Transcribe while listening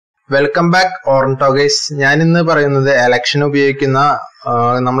Welcome back ഓർണറ്റോഗൈസ്. ഞാൻ ഇന്ന് പറയുന്നത് ഇലക്ഷൻ ഉപയോഗിക്കുന്ന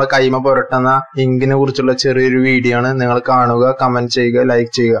നമ്മൾ കൈമ പുരട്ടുന്ന ഇങ്കിനെ കുറിച്ചുള്ള ചെറിയൊരു വീഡിയോ ആണ്. നിങ്ങൾ കാണുക, കമന്റ് ചെയ്യുക,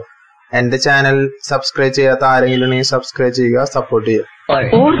 ലൈക്ക് ചെയ്യുക. എന്റെ ചാനൽ സബ്സ്ക്രൈബ് ചെയ്യാത്ത ആരെങ്കിലും ഉണ്ടെങ്കിൽ സബ്സ്ക്രൈബ് ചെയ്യുക, സപ്പോർട്ട്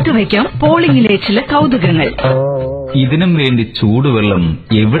ചെയ്യുക. ഓർത്തുവയ്ക്കാം പോളിംഗിലെ ചില കൗതുകങ്ങൾ. ഇതിനും വേണ്ടി ചൂടുവെള്ളം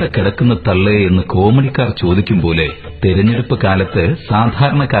എവിടെ കിടക്കുന്ന തള്ളേ എന്ന് കോമഡിക്കാർ ചോദിക്കും പോലെ തെരഞ്ഞെടുപ്പ് കാലത്ത്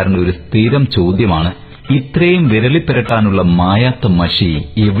സാധാരണക്കാരന്റെ ഒരു സ്ഥിരം ചോദ്യമാണ് ഇത്രയും വിരലിപ്പുരട്ടാനുള്ള മായാത്ത മഷി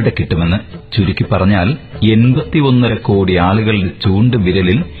എവിടെ കിട്ടുമെന്ന്. ചുരുക്കി പറഞ്ഞാൽ 81.5 കോടി ആളുകളുടെ ചൂണ്ട്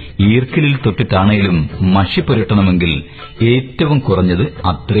വിരലിൽ ഈർക്കിലിൽ തൊട്ടിട്ടാണേലും മഷി പുരട്ടണമെങ്കിൽ ഏറ്റവും കുറഞ്ഞത്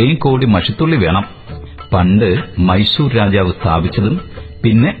അത്രയും കോടി മഷിത്തുള്ളി വേണം. പണ്ട് മൈസൂർ രാജാവ് സ്ഥാപിച്ചതും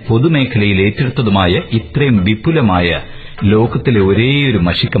പിന്നെ പൊതുമേഖലയിൽ ഏറ്റെടുത്തതുമായ ഇത്രയും വിപുലമായ ലോകത്തിലെ ഒരേയൊരു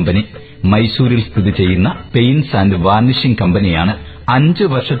മഷി കമ്പനി മൈസൂരിൽ സ്ഥിതി ചെയ്യുന്ന പെയിന്റ്സ് ആൻഡ് വാർണിഷിംഗ് കമ്പനിയാണ്. 5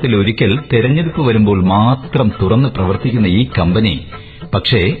 വർഷത്തിലൊരിക്കൽ തെരഞ്ഞെടുപ്പ് വരുമ്പോൾ മാത്രം തുറന്ന് പ്രവർത്തിക്കുന്ന ഈ കമ്പനി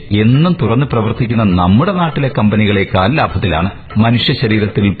പക്ഷേ എന്നും തുറന്ന് പ്രവർത്തിക്കുന്ന നമ്മുടെ നാട്ടിലെ കമ്പനികളെക്കാൾ ലാഭത്തിലാണ്. മനുഷ്യ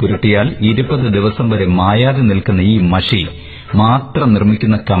ശരീരത്തിൽ പുരട്ടിയാൽ 20 ദിവസം വരെ മായാതെ നിൽക്കുന്ന ഈ മഷി മാത്രം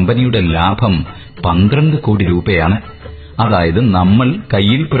നിർമ്മിക്കുന്ന കമ്പനിയുടെ ലാഭം 12 കോടി രൂപയാണ്. അതായത് നമ്മൾ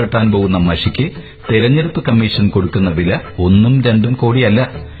കയ്യിൽ പുരട്ടാൻ പോകുന്ന മഷിക്ക് തെരഞ്ഞെടുപ്പ് കമ്മീഷൻ കൊടുക്കുന്ന വില 1-2 കോടിയല്ല,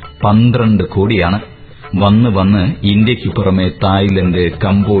 12 കോടിയാണ്. വന്ന് ഇന്ത്യയ്ക്ക് പുറമെ Thailand,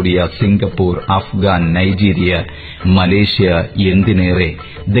 Cambodia, Singapore, Afghan, Nigeria, Malaysia, എന്തിനേറെ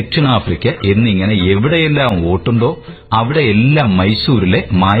ദക്ഷിണാഫ്രിക്ക എന്നിങ്ങനെ എവിടെയെല്ലാം വോട്ടുണ്ടോ അവിടെയെല്ലാം മൈസൂരിലെ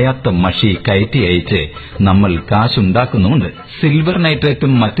മായാത്ത മഷി കയറ്റി അയച്ച് നമ്മൾ കാശുണ്ടാക്കുന്നുമുണ്ട്. സിൽവർ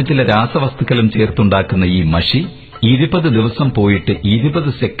നൈട്രേറ്റും മറ്റു ചില രാസവസ്തുക്കളും ചേർത്തുണ്ടാക്കുന്ന ഈ മഷി 20 ദിവസം പോയിട്ട്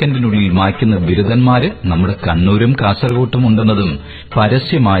 20 സെക്കൻഡിനുള്ളിൽ മായ്ക്കുന്ന ബിരുദന്മാര് നമ്മുടെ കണ്ണൂരും കാസർകോട്ടും ഉണ്ടെന്നതും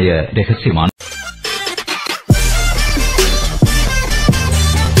പരസ്യമായ രഹസ്യമാണ്.